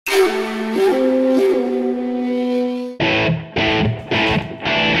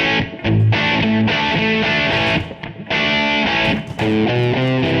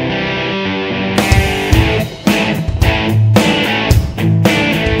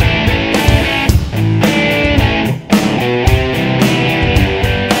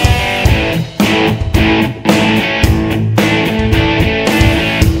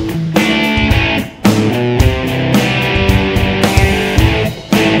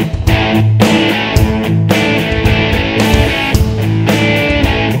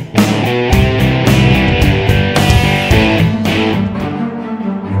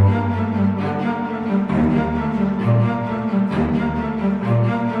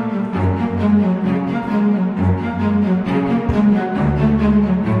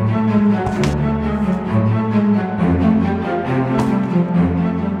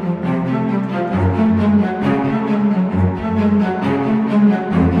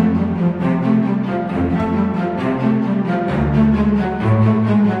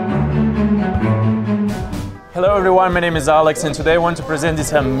Hello everyone, my name is Alex and today I want to present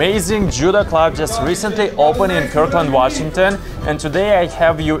this amazing judo club just recently opened in Kirkland, Washington. And today I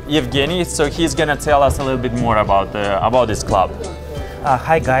have Evgeny, so he's gonna tell us a little bit more about this club.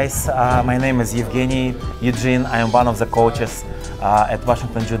 Hi guys, my name is Evgeny Eugene. I am one of the coaches at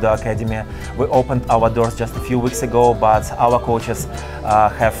Washington Judo Academy. We opened our doors just a few weeks ago, but our coaches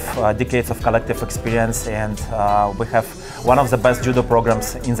have decades of collective experience, and we have one of the best judo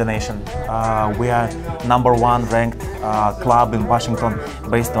programs in the nation. We are #1 ranked club in Washington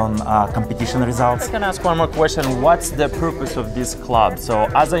based on competition results. I can ask one more question. What's the purpose of this club? So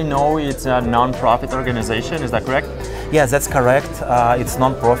as I know, it's a non-profit organization, is that correct? Yes, that's correct. It's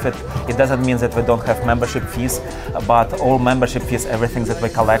non-profit. It doesn't mean that we don't have membership fees, but all membership fees, everything that we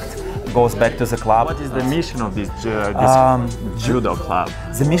collect, goes back to the club. What is the mission of this judo club?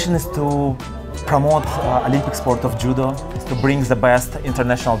 The mission is to promote Olympic sport of judo, to bring the best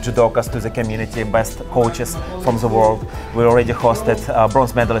international judokas to the community, best coaches from the world. We already hosted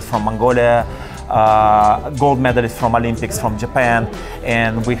bronze medalists from Mongolia, gold medalist from Olympics from Japan,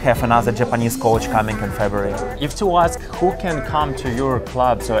 and we have another Japanese coach coming in February. If to ask who can come to your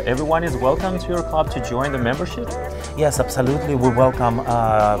club, so everyone is welcome to your club to join the membership? Yes, absolutely. We welcome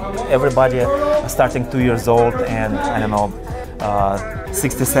everybody starting 2 years old and, I don't know,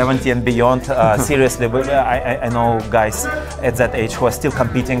 60, 70 and beyond. Seriously, I know guys at that age who are still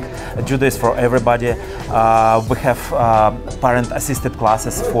competing. Judo is for everybody. We have parent-assisted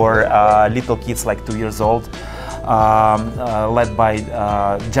classes for little kids like 2 years old, led by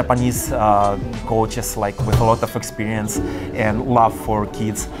Japanese coaches like with a lot of experience and love for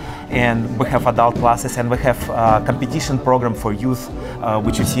kids. And we have adult classes, and we have a competition program for youth,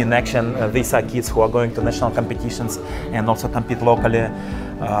 which you see in action. These are kids who are going to national competitions and also compete locally.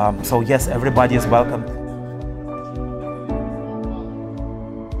 So yes, everybody is welcome.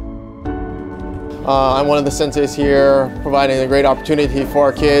 I'm one of the senseis here, providing a great opportunity for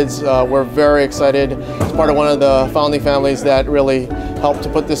our kids. We're very excited. As part of one of the founding families that really helped to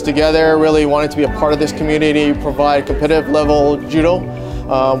put this together, really wanted to be a part of this community, provide competitive level judo.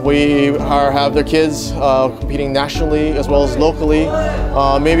 We have their kids competing nationally as well as locally,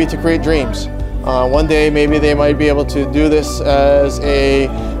 maybe to create dreams. One day maybe they might be able to do this as a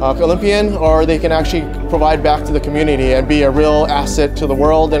Olympian, or they can actually provide back to the community and be a real asset to the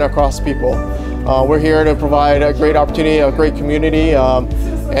world and across people. We're here to provide a great opportunity, a great community,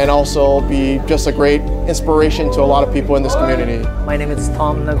 and also be just a great inspiration to a lot of people in this community. My name is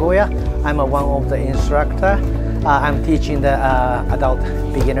Tom Nagoya. I'm one of the instructor. I'm teaching the adult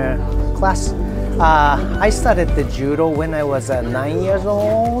beginner class. I started the judo when I was 9 years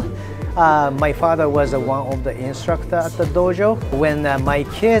old. My father was one of the instructor at the dojo. When my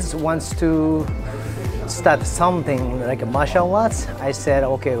kids wants to start something like a martial arts, I said,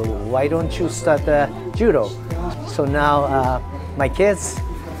 okay, why don't you start judo? So now my kids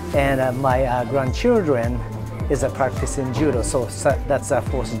and my grandchildren is practicing judo. So that's our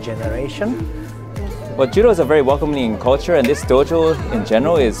 4th generation. Well, judo is a very welcoming culture, and this dojo in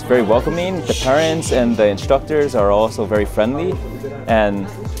general is very welcoming. The parents and the instructors are also very friendly, and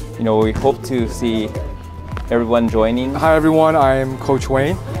you know, we hope to see everyone joining. Hi everyone, I am Coach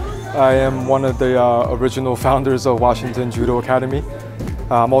Wayne. I am one of the original founders of Washington Judo Academy.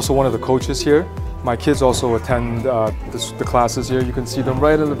 I'm also one of the coaches here. My kids also attend the classes here. You can see them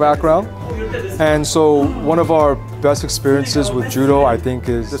right in the background. And so one of our best experiences with judo, I think,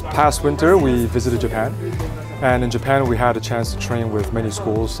 is this past winter we visited Japan. And in Japan we had a chance to train with many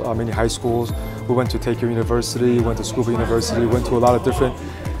schools, many high schools. We went to Tokyo University, went to Scuba University, went to a lot of different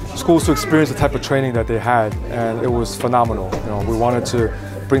schools to experience the type of training that they had, and it was phenomenal. You know, we wanted to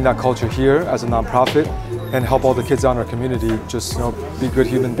bring that culture here as a nonprofit and help all the kids out in our community just be good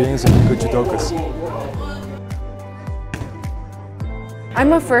human beings and be good judokas.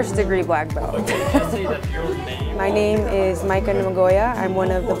 I'm a first-degree black belt. My name is Micah Namagoya. I'm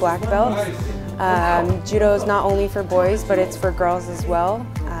one of the black belts. Judo is not only for boys, but it's for girls as well.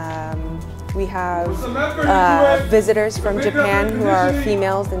 We have visitors from Japan who are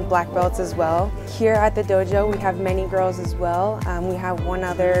females and black belts as well. Here at the dojo, we have many girls as well. We have one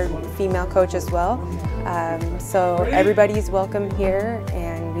other female coach as well. So everybody's welcome here,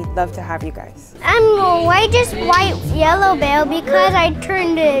 and we'd love to have you guys. I'm a white yellow belt because I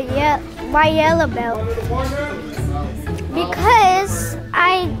turned a white yellow belt. Because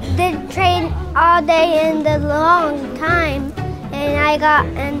I did train all day in the long time, and I got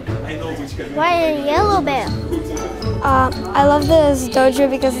an white and yellow belt. I love this dojo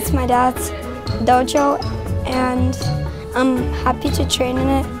because it's my dad's dojo, and I'm happy to train in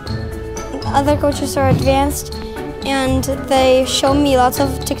it. Other coaches are advanced, and they show me lots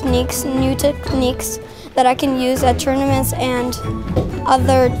of techniques, new techniques that I can use at tournaments and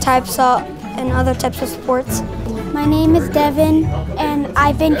other types of sports. My name is Devin, and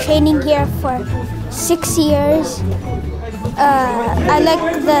I've been training here for 6 years. I like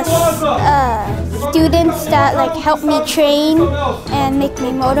the students that help me train and make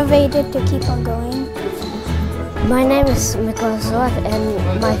me motivated to keep on going. My name is Mikhail Swat,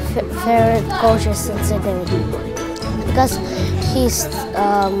 and my favorite coach is Sensei David because he's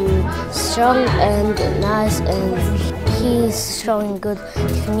strong and nice, and he's showing good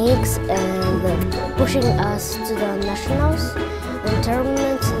techniques and pushing us to the nationals and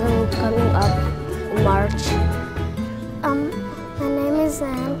tournaments coming up in March. My name is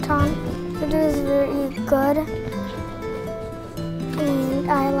Anton. It is very good, and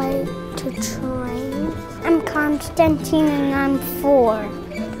I like to train. I'm Constantine, and I'm 4.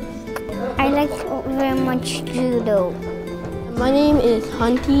 I like very much judo. My name is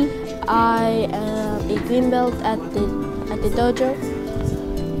Hunty. I am a green belt at the dojo.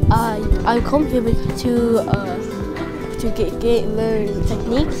 I come here to learn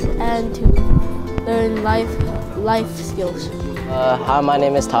techniques and to learn life skills. Hi, my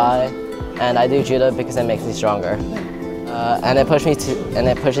name is Ty, and I do judo because it makes me stronger, and it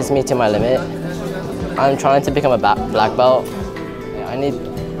pushes me to my limit. I'm trying to become a black belt. I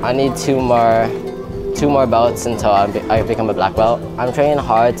need two more belts until I become a black belt. I'm training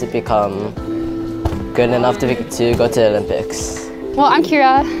hard to become good enough to go to the Olympics. Well, I'm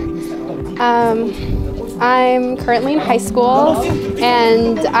Kira. I'm currently in high school,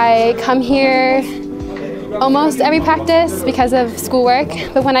 and I come here almost every practice because of schoolwork,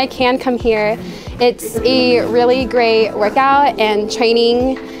 but when I can come here, it's a really great workout and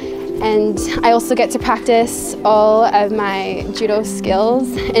training, and I also get to practice all of my judo skills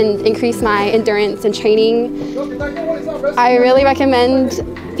and increase my endurance and training. I really recommend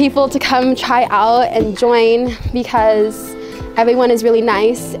people to come try out and join because everyone is really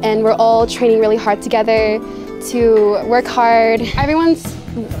nice and we're all training really hard together to work hard. Everyone's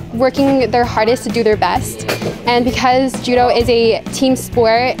working their hardest to do their best, and because judo is a team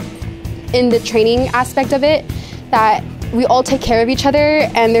sport in the training aspect of it, that we all take care of each other,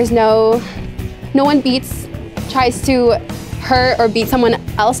 and there's no one tries to hurt or beat someone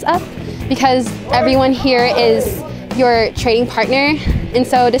else up, because everyone here is your training partner. And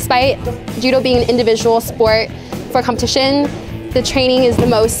so despite judo being an individual sport for competition, the training is the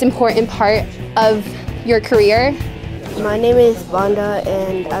most important part of your career. My name is Banda,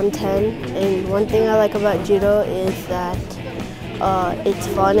 and I'm 10, and one thing I like about judo is that it's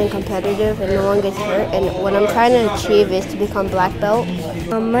fun and competitive and no one gets hurt, and what I'm trying to achieve is to become black belt.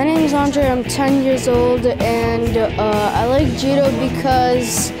 My name is Andre, I'm 10 years old, and I like judo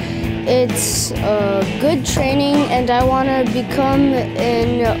because it's good training, and I want to become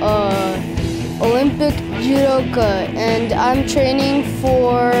an Olympic judoka, and I'm training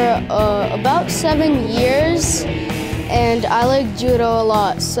for about 7 years, and I like judo a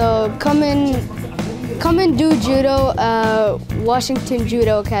lot, so come and do judo at Washington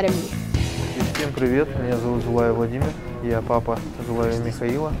Judo Academy. Всем привет, меня зовут Зулай Владимир, я папа Зулая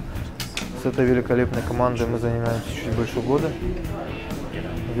Михаила. С этой великолепной командой мы занимаемся чуть больше года.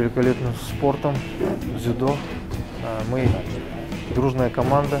 Великолепным спортом, дзюдо. Мы дружная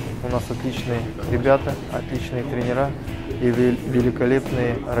команда, у нас отличные ребята, отличные тренера и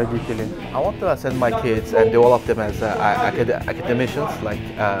великолепные родители. I want to send my kids and all of them as academicians,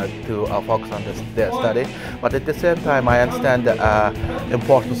 to focus on their study. But at the same time, I understand the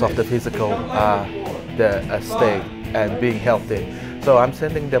importance of the physical state and being healthy. So I'm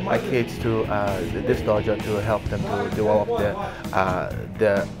sending them my kids to this dojo to help them to develop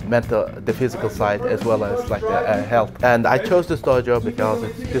the mental, the physical side, as well as like the health. And I chose this dojo because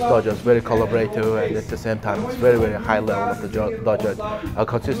this dojo is very collaborative, and at the same time it's very, very high level of the dojo.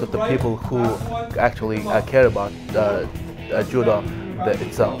 Consists of the people who actually care about judo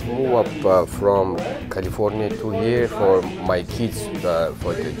itself. Moved up from California to here for my kids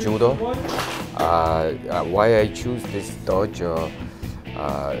for the judo. Why I choose this dojo?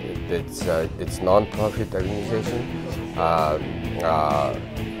 It's non-profit organization.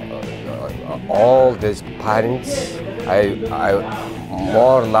 All these parents, I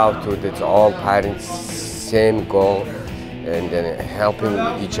more love to that all parents same goal, and then helping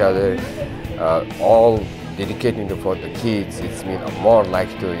each other, all dedicating for the kids. It's mean more like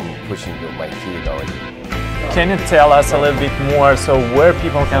to pushing my kid on. Can you tell us a little bit more, so where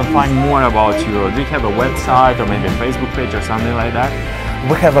people can find more about you? Do you have a website or maybe a Facebook page or something like that?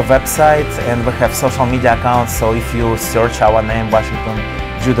 We have a website and we have social media accounts, so if you search our name, Washington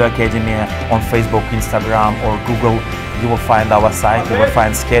Judo Academy, on Facebook, Instagram or Google, you will find our site, you will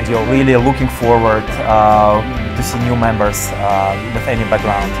find schedule. Really looking forward to see new members with any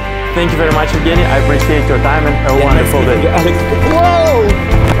background. Thank you very much, Evgeny. I appreciate your time and have a wonderful day.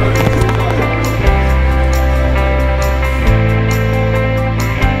 Whoa!